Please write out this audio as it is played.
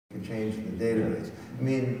change in the database. I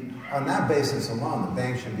mean, on that basis alone, the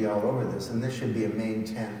bank should be all over this, and this should be a main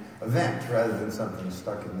tent event rather than something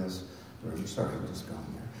stuck in this room. Sorry, I'm just going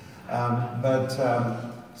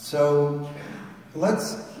there. So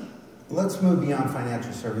let's move beyond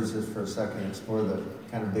financial services for a second and explore the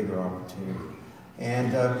kind of bigger opportunity.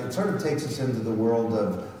 And it sort of takes us into the world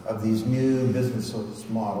of these new business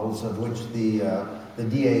models, of which the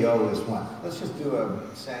DAO is one. Let's just do a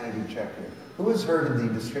sanity check here. Who has heard of the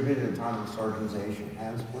Distributed Autonomous Organization?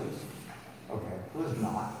 Hands, please. Okay. Who has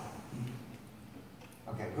not?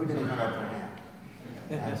 Okay. Who didn't put up their hand?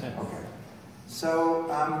 Hands? Okay. So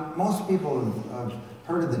most people have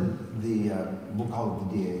heard of we'll call it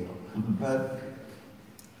the DAO. But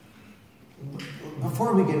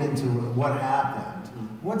before we get into what happened,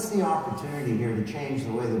 what's the opportunity here to change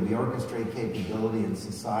the way that we orchestrate capability in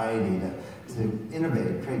society to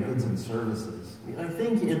innovate, create goods and services? I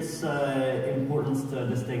think it's important to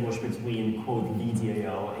distinguish between, quote, the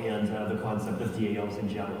DAO and the concept of DAOs in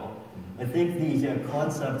general. I think the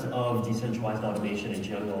concept of decentralized automation in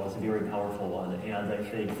general is a very powerful one, and I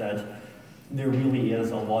think that there really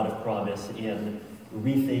is a lot of promise in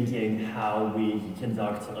rethinking how we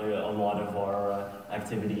conduct a lot of our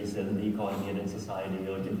activities in the economy and in society,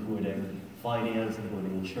 like including finance,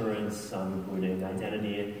 including insurance, including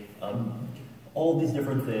identity, all these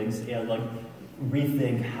different things, and like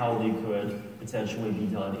rethink how they could potentially be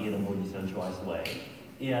done in a more decentralized way.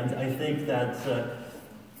 And I think that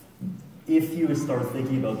if you start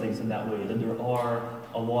thinking about things in that way, then there are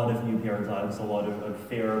a lot of new paradigms, a lot of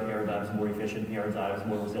fairer paradigms, more efficient paradigms,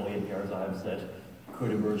 more resilient paradigms that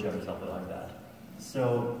could emerge out of something like that.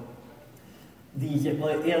 So,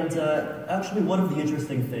 actually one of the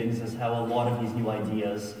interesting things is how a lot of these new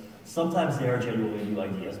ideas, sometimes they are genuinely new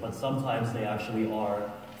ideas, but sometimes they actually are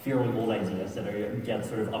fairly old ideas that get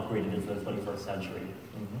sort of upgraded into the 21st century.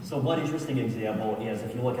 So one interesting example is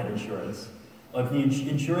if you look at insurance. Like the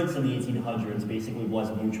insurance in the 1800s basically was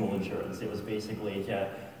mutual insurance. It was basically 10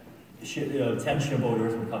 ship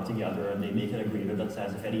owners would come together and they make an agreement that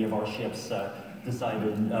says if any of our ships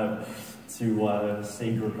decided to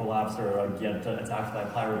sink or collapse or get attacked by a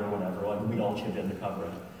pirate or whatever, like we'd all chip in to cover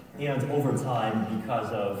it. And over time, because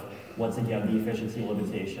of, once again, the efficiency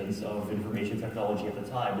limitations of information technology at the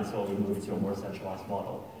time, it slowly moved to a more centralized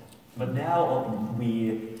model. But now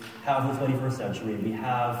we have the 21st century, we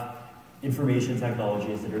have information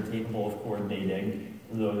technologies that are capable of coordinating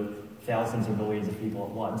the thousands or millions of people at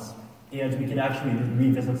once. And we can actually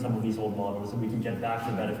revisit some of these old models and we can get back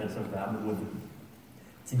the benefits of them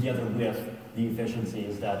together with the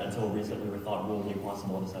efficiencies that until recently were thought were only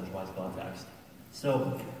possible in a centralized context.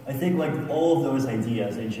 So I think like all of those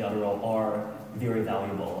ideas in general are very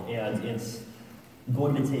valuable, and it's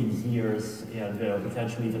going to take years and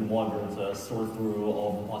potentially even longer to sort through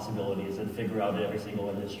all the possibilities and figure out in every single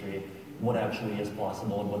industry what actually is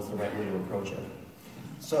possible and what's the right way to approach it.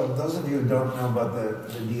 So those of you who don't know about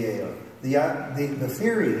the DAO, the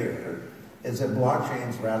theory here is that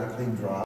blockchains radically drop